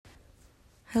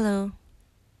Hello,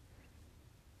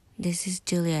 this is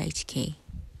Julia HK.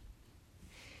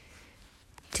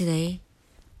 Today,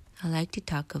 I'd like to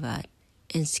talk about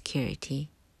insecurity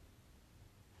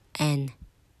and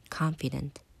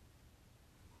confident.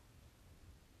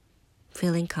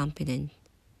 Feeling confident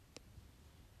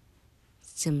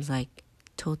seems like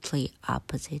totally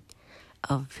opposite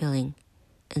of feeling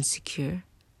insecure,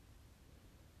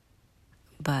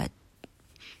 but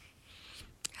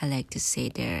I like to say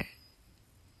they're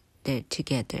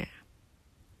together,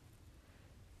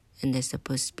 and they're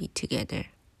supposed to be together.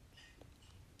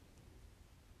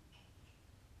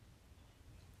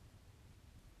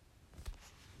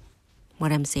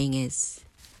 What I'm saying is,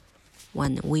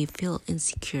 when we feel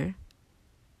insecure,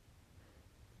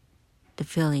 the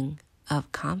feeling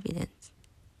of confidence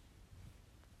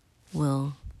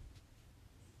will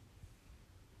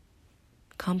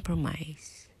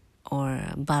compromise or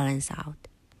balance out,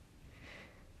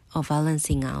 or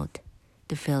balancing out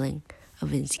the feeling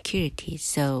of insecurity.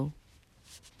 So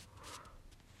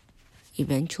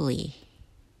eventually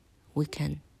we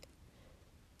can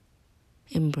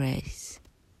embrace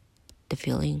the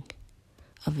feeling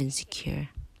of insecure.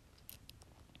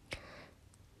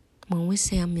 When we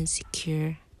say I'm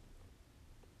insecure,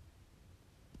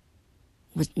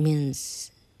 it means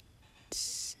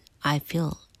I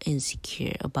feel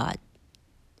insecure about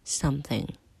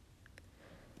something,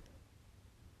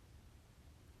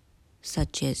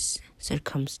 such as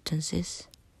circumstances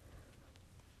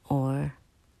or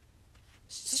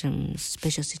some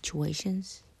special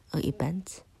situations or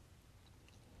events.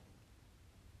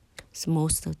 So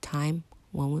most of the time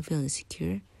when we feel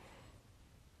insecure,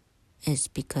 it's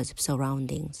because of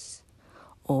surroundings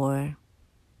or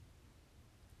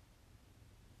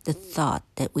the thought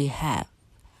that we have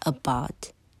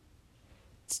about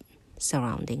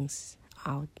surroundings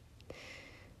out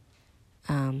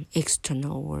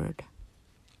external world.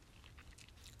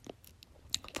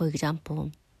 For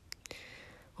example,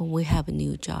 when we have a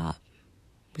new job,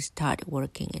 we start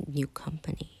working at a new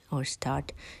company or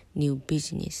start new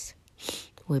business,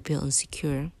 we feel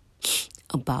insecure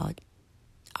about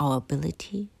our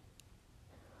ability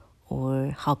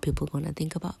or how people are going to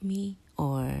think about me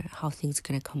or how things are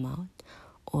going to come out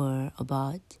or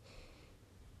about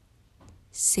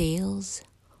sales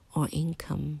or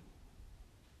income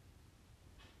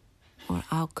or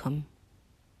outcome.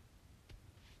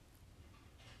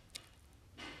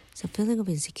 So feeling of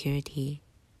insecurity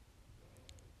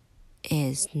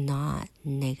is not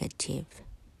negative.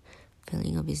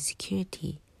 Feeling of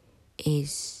insecurity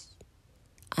is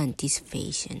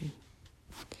anticipation.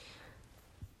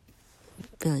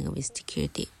 Feeling of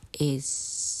insecurity is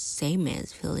same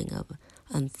as feeling of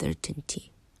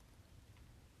uncertainty.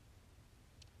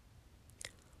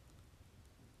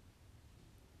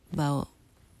 But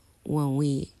when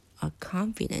we are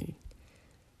confident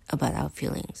about our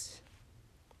feelings,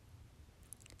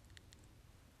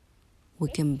 we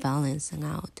can balance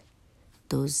out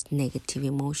those negative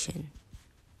emotions.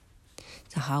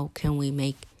 So how can we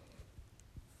make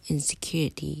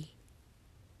insecurity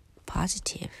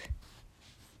positive?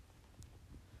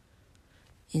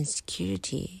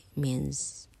 Insecurity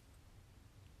means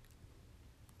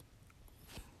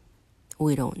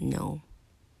we don't know,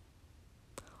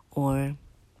 or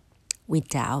we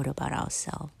doubt about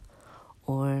ourselves,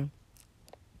 or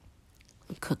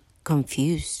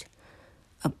confused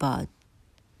about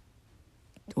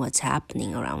what's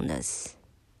happening around us.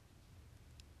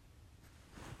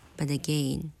 But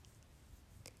again,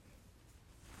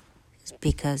 it's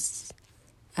because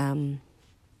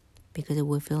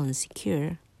we feel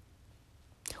insecure,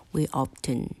 we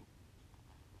often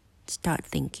start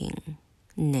thinking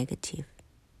negative.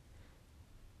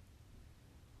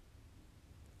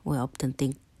 We often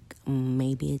think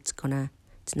maybe it's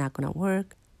not gonna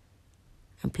work,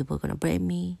 and people are gonna blame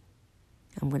me.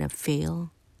 I'm gonna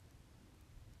fail.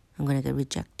 I'm gonna get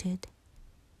rejected.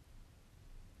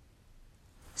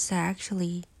 So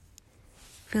actually,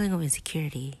 feeling of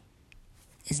insecurity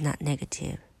is not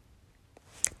negative.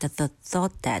 The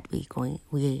thought that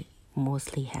we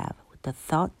mostly have, the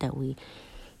thought that we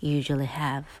usually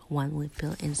have when we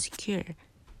feel insecure,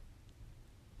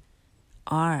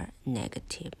 are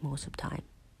negative most of the time.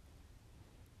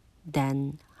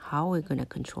 Then how are we going to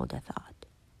control the thought?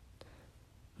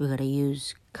 We're going to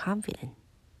use confidence.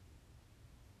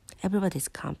 Everybody's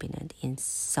confident in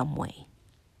some way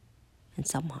and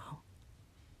somehow.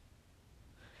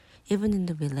 Even in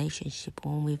the relationship,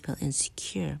 when we feel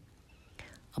insecure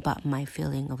about my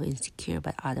feeling of insecure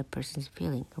about other person's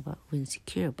feeling about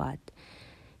insecure about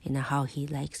how he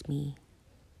likes me,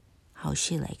 how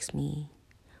she likes me,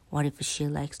 what if she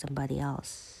likes somebody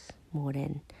else, more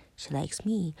than she likes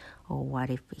me? Or what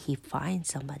if he finds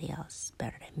somebody else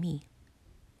better than me?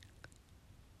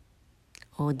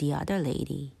 Or the other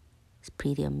lady is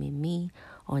prettier than me,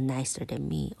 or nicer than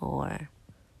me, or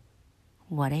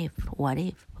what if?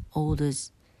 All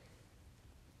those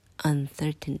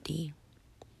uncertainty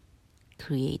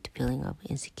create feeling of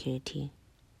insecurity.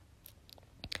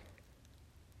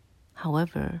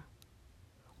 However,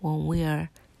 when we are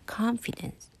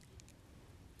confident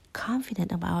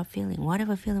about our feeling,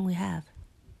 whatever feeling we have,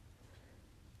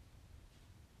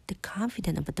 the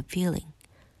confident about the feeling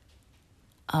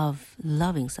of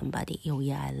loving somebody. Oh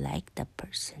yeah, I like that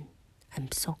person.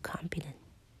 I'm so confident.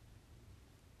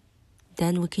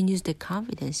 Then we can use the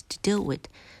confidence to deal with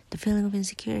the feeling of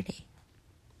insecurity.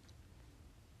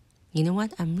 You know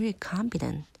what? I'm really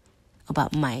confident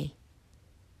about my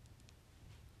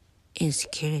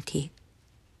insecurity.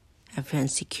 I feel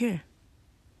insecure.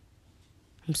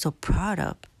 I'm so proud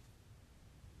of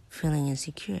feeling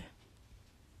insecure.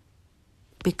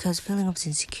 Because feeling of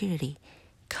insecurity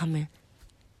comes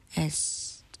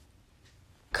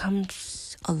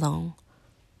along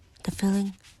the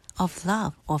feeling of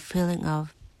love or feeling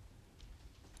of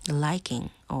liking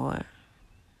or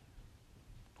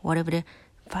whatever the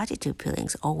positive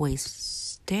feelings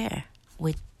always there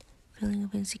with feeling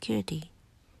of insecurity.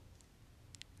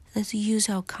 Let's use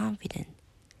our confidence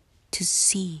to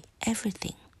see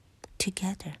everything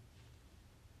together.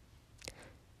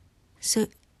 So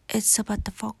it's about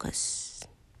the focus.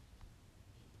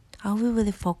 Are we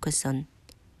really focused on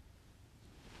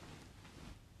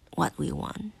what we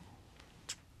want?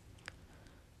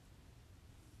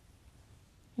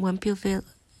 When people feel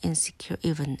insecure,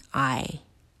 even I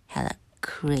had a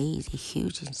crazy,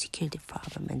 huge insecurity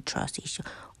problem and trust issue.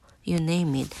 You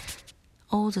name it.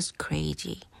 All this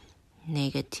crazy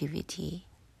negativity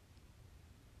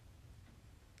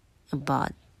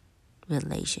about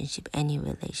relationship, any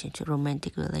relationship,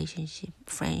 romantic relationship,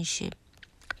 friendship,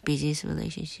 business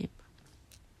relationship.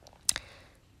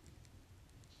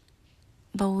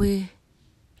 But we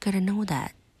gotta know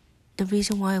that the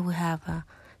reason why we have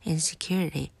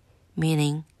insecurity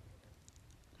means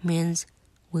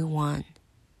we want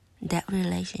that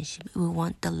relationship, we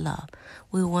want the love,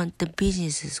 we want the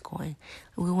businesses going,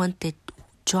 we want the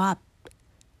job,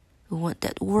 we want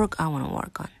that work I want to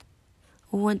work on,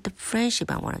 we want the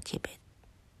friendship I want to keep it.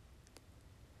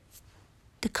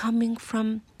 The coming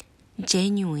from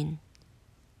genuine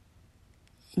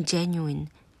feelings,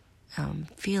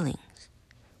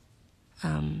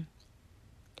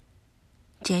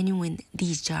 genuine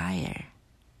desire.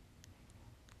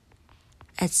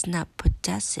 It's not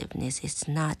possessiveness. It's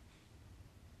not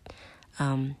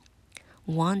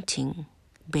wanting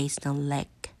based on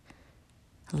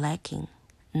lacking.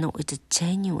 No, it's a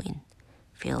genuine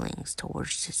feelings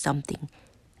towards something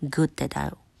good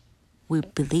that we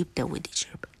believe that we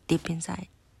deserve deep inside.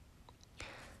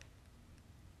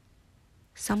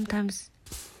 Sometimes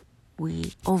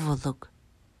we overlook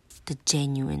the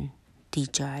genuine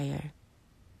desire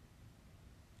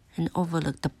and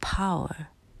overlook the power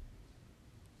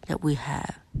that we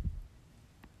have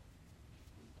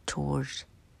towards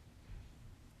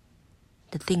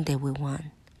the thing that we want.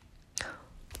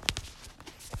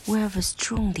 We have a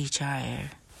strong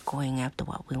desire going after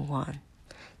what we want.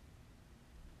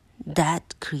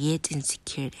 That creates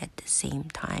insecurity at the same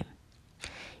time.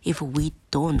 If we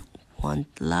don't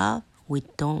want love, we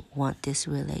don't want this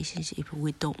relationship, if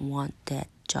we don't want that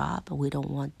job, we don't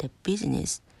want that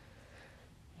business,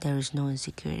 there is no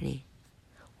insecurity.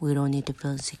 We don't need to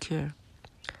feel insecure.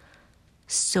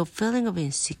 So feeling of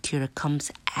insecure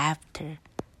comes after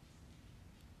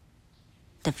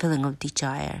the feeling of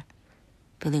desire,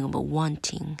 feeling of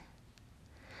wanting,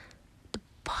 the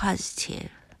positive,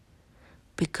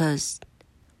 because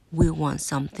we want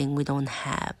something we don't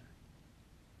have.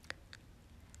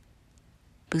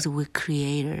 Because we're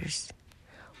creators.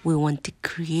 We want to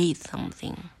create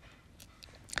something.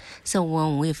 So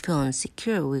when we feel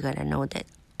insecure, we gotta know that,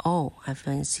 oh, I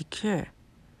feel insecure.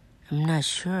 I'm not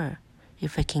sure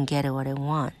if I can get what I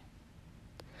want.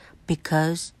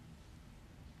 Because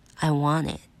I want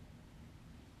it.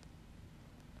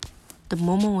 The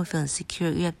moment we feel insecure,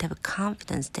 you have to have a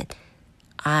confidence that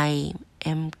I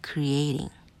am creating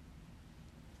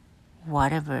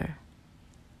whatever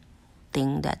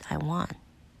thing that I want.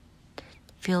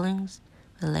 Feelings,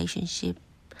 relationship,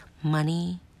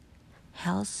 money,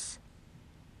 health,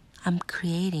 I'm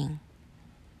creating.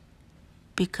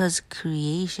 Because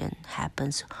creation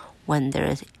happens when there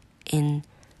is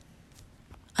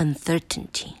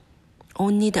uncertainty.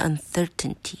 Only the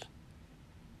uncertainty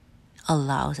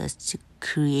allows us to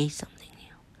create something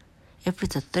new. If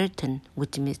it's a certain,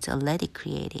 which means it's already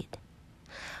created.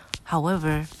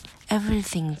 However,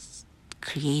 everything's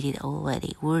created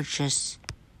already. We're just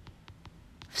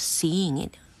seeing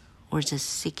it. We're just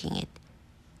seeking it.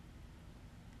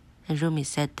 And Rumi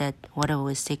said that whatever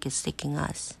we seek is seeking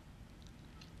us.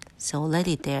 So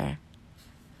already there.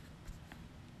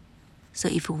 So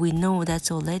if we know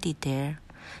that's already there,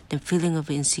 the feeling of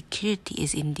insecurity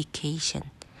is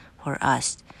indication for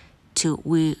us to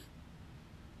we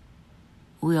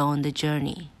are on the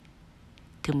journey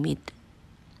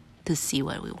to see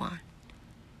what we want.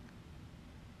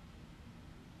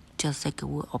 Just like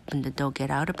we open the door, get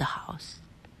out of the house.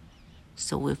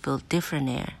 So we feel different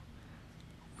air.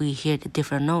 We hear the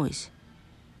different noise.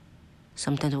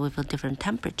 Sometimes we feel different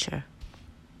temperature.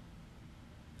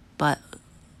 But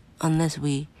unless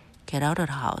we get out of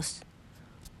the house,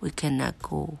 we cannot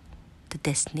go to the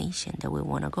destination that we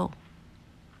want to go.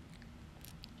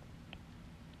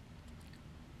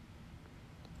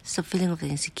 So feeling of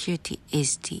insecurity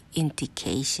is the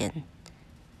indication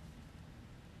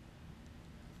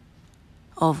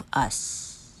of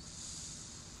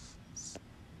us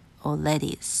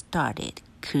already started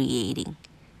creating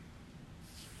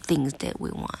things that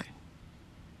we want.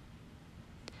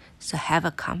 So have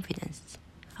a confidence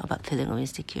about feeling of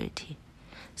insecurity.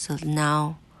 So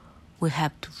now we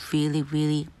have to really,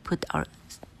 really put our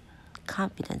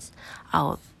confidence,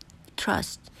 our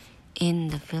trust in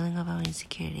the feeling of our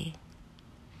insecurity.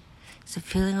 So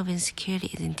feeling of insecurity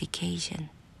is indication.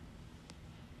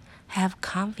 Have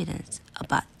confidence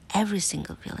about every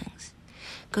single feelings.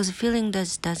 Because the feeling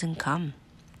doesn't come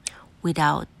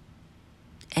without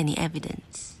any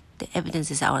evidence. The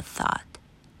evidence is our thought.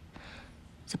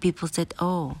 So people said,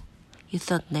 oh, you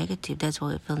thought negative, that's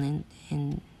why you're feeling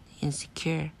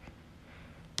insecure.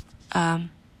 I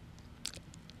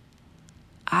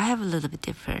have a little bit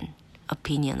different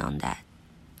opinion on that.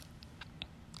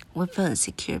 We feel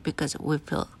insecure because we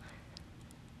feel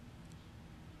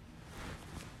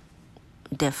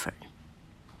different.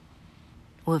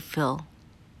 We feel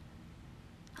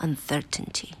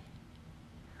uncertainty.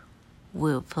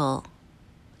 We feel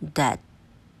that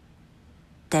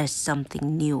there's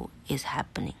something new is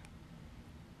happening.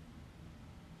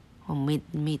 We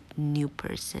meet new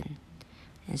person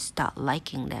and start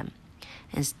liking them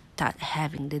and start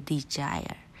having the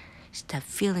desire, start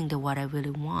feeling the what I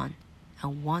really want. I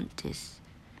want this.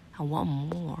 I want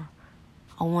more.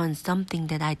 I want something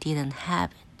that I didn't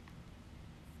have it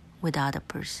with other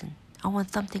person. I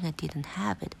want something I didn't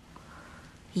have it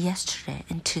yesterday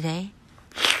and today.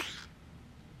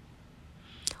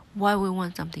 Why we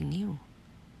want something new?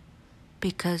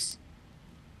 Because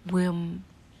we're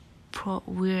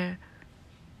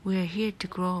here to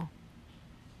grow.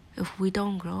 If we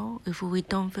don't grow, if we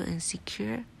don't feel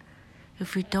insecure,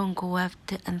 if we don't go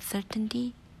after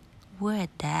uncertainty, we're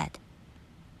dead.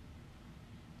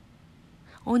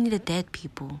 Only the dead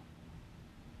people,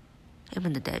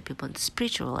 even the dead people, the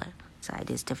spiritual side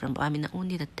is different, but I mean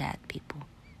only the dead people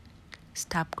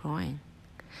stop growing.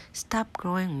 Stop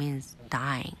growing means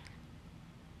dying.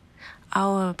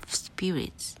 Our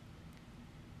spirits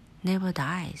never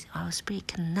dies. Our spirit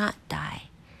cannot die.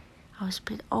 Our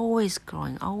spirit always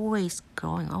growing, always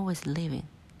living.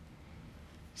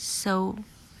 So,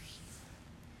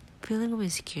 feeling of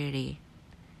insecurity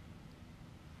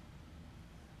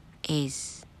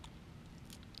is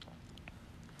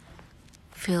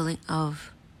feeling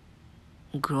of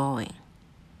growing.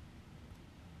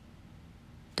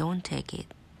 Don't take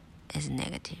it as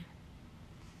negative.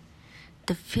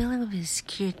 The feeling of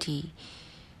insecurity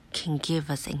can give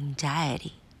us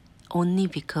anxiety only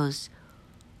because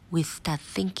we start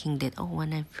thinking that, oh,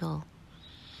 when I feel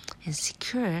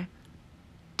insecure,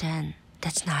 then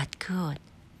that's not good.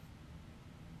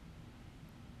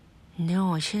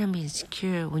 No, I shouldn't be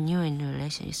insecure when you're in a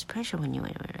relationship, especially when you're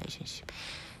in a relationship.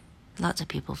 Lots of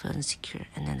people feel insecure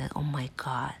and then oh my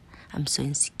God, I'm so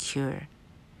insecure.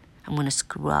 I'm going to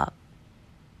screw up.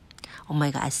 Oh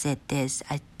my God, I said this,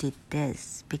 I did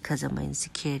this because of my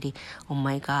insecurity. Oh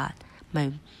my God,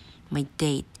 my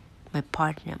date, my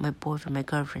partner, my boyfriend, my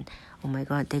girlfriend. Oh my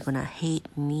God, they're going to hate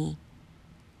me.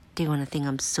 They're going to think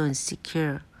I'm so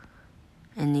insecure.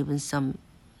 And even some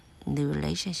in the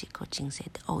relationship coaching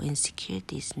said, oh,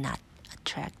 insecurity is not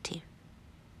attractive.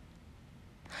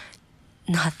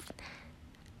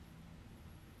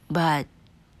 But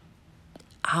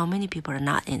how many people are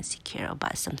not insecure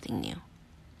about something new?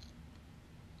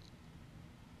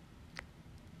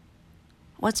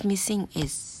 What's missing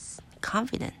is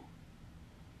confidence.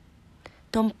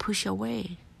 Don't push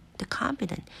away the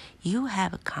confidence. You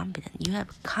have a confidence.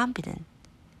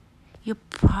 You're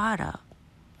proud of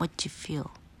what you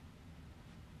feel.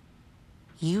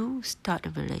 You start a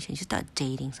relationship, you start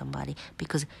dating somebody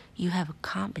because you have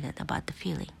confidence about the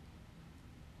feeling.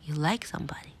 You like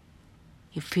somebody.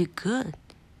 You feel good.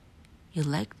 You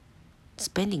like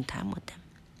spending time with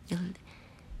them.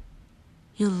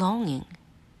 You're longing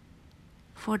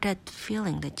for that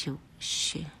feeling that you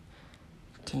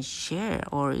can share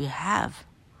or you have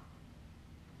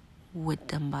with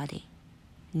somebody.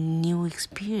 New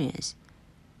experience.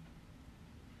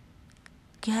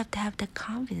 You have to have the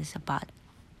confidence about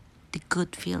the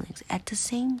good feelings. At the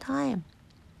same time,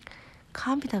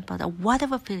 confident about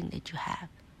whatever feeling that you have.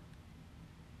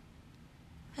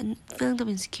 And feeling of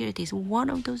insecurity is one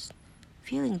of those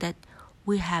feelings that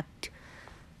we have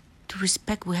to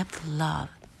respect, we have to love.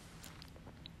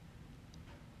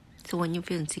 So when you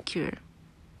feel insecure,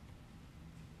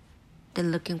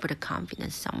 then looking for the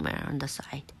confidence somewhere on the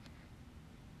side.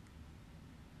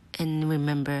 And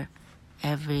remember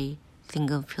every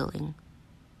single feeling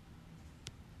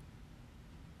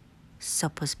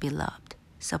supposed to be loved,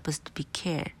 supposed to be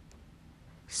cared,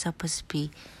 supposed to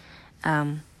be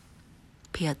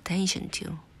pay attention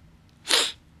to,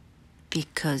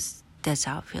 because that's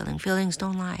our feeling. Feelings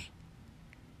don't lie.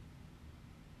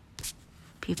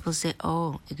 People say,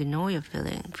 oh, ignore your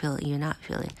feeling. You're not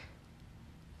feeling.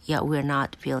 Yeah, we're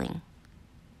not feeling.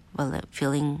 Well, the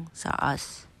feelings are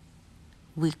us.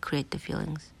 We create the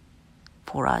feelings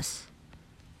for us.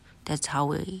 That's how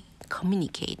we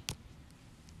communicate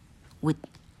with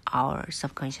our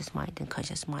subconscious mind, and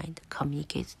conscious mind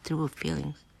communicates through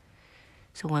feelings.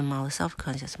 So when our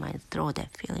subconscious mind throws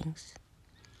that feelings,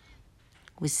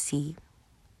 we see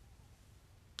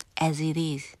as it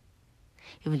is.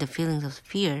 Even the feelings of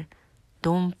fear,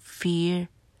 don't fear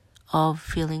of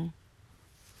feeling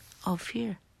of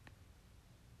fear.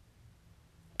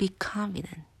 Be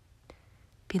confident,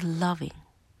 be loving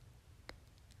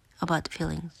about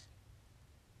feelings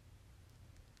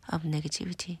of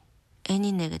negativity.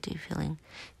 Any negative feeling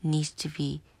needs to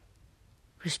be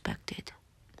respected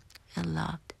and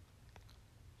loved.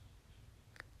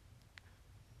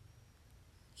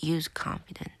 Use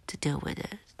confidence to deal with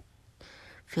the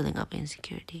feeling of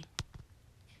insecurity.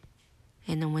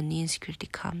 And then when the insecurity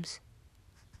comes,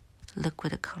 look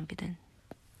with the confidence.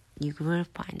 You will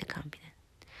find the confidence.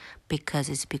 Because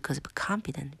it's because of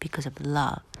confidence, because of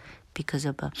love, because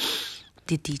of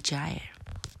the desire,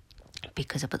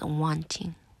 because of the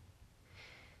wanting,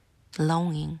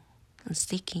 longing, and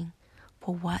seeking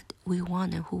for what we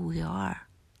want and who we are.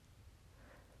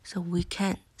 So we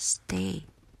can't stay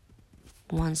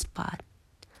one spot.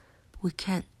 We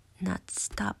can't not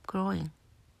stop growing.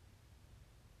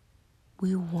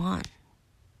 We want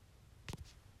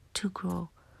to grow.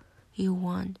 You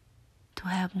want to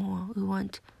have more. We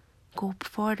want to go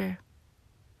further.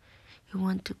 You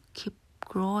want to keep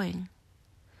growing.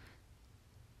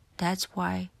 That's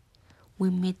why we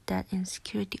meet that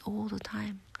insecurity all the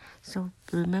time. So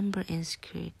remember,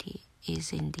 insecurity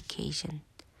is an indication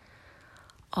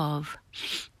of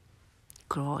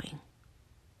growing.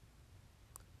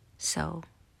 So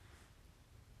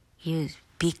use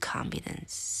big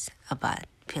confidence about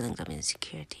feelings of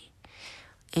insecurity.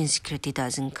 Insecurity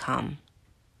doesn't come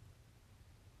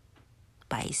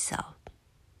by itself.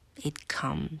 It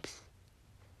comes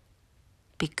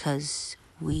because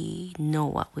we know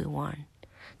what we want.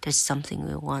 There's something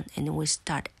we want, and we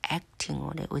start acting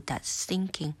on it without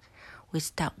thinking. We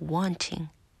start wanting,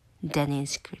 then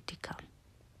insecurity comes.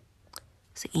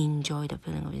 So enjoy the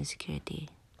feeling of insecurity.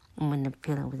 And when the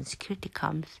feeling of insecurity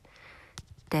comes,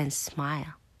 then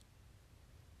smile.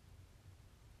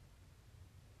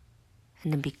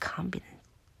 And then be confident.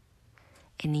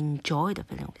 And enjoy the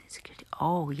feeling of insecurity.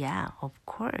 Oh yeah, of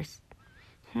course.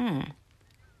 I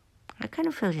kind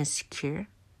of feel insecure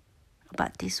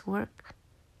about this work,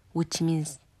 which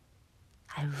means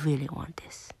I really want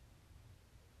this.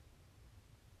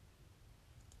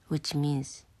 Which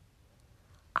means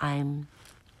I'm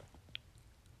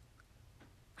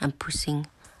pushing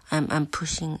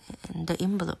the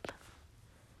envelope,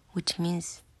 which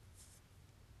means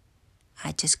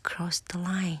I just crossed the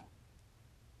line,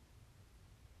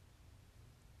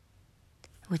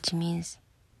 which means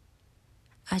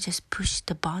I just pushed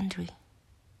the boundary,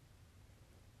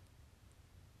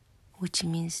 which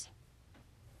means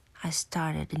I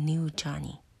started a new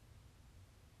journey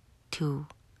to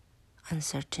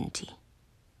uncertainty,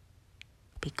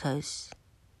 because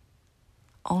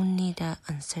only the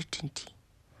uncertainty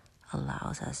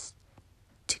allows us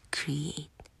to create,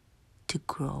 to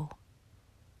grow,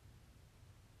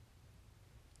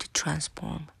 to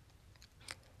transform.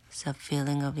 So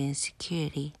feeling of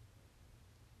insecurity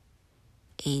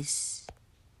is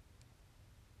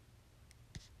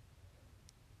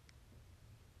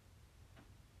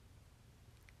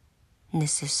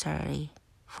necessary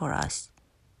for us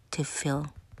to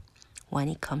feel when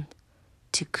it comes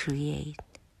to create,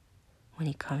 when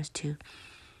it comes to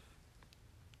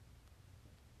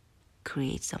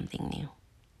create something new,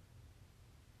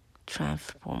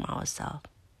 transform ourselves.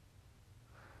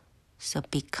 So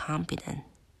be confident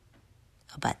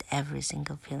about every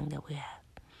single feeling that we have.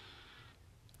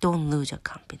 Don't lose your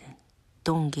confidence.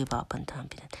 Don't give up on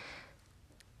confidence.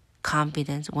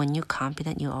 Confidence, when you're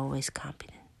confident, you're always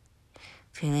confident.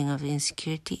 Feeling of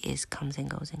insecurity comes and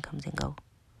goes and comes and goes.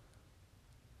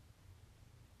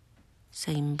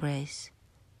 So embrace,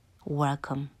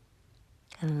 welcome,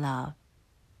 and love,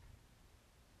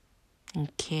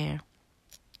 and care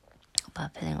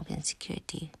about feeling of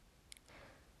insecurity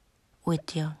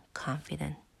with your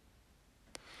confidence.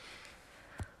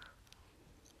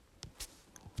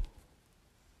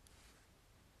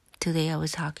 Today I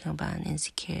was talking about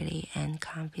insecurity and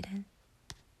confidence.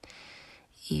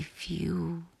 If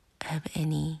you have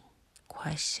any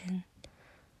question,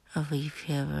 or if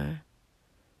you have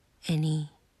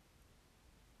any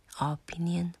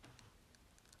opinion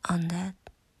on that,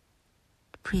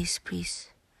 please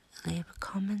leave a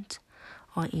comment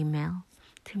or email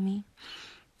to me.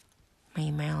 My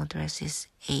email address is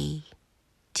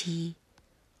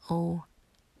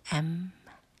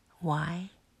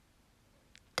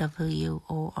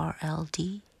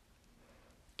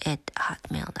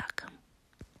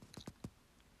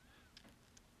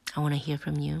I want to hear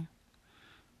from you,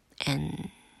 and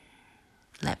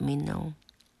let me know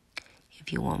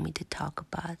if you want me to talk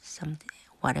about something,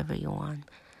 whatever you want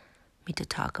me to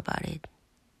talk about it.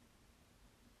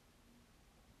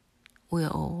 We're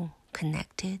all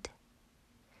connected,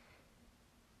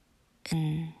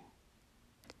 and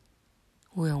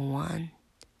we're one.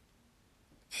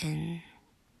 And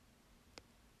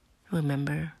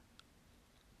remember,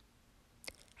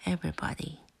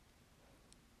 everybody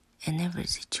and every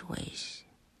situation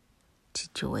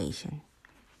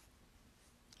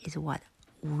is what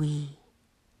we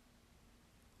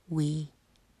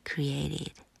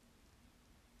created,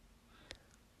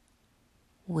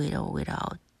 with or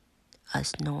without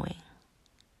us knowing.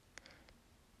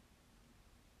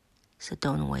 So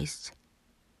don't waste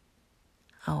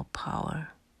our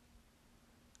power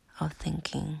of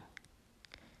thinking.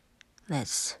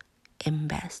 Let's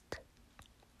invest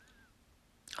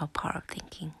our power of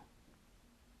thinking.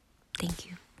 Thank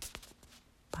you.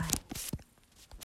 Bye.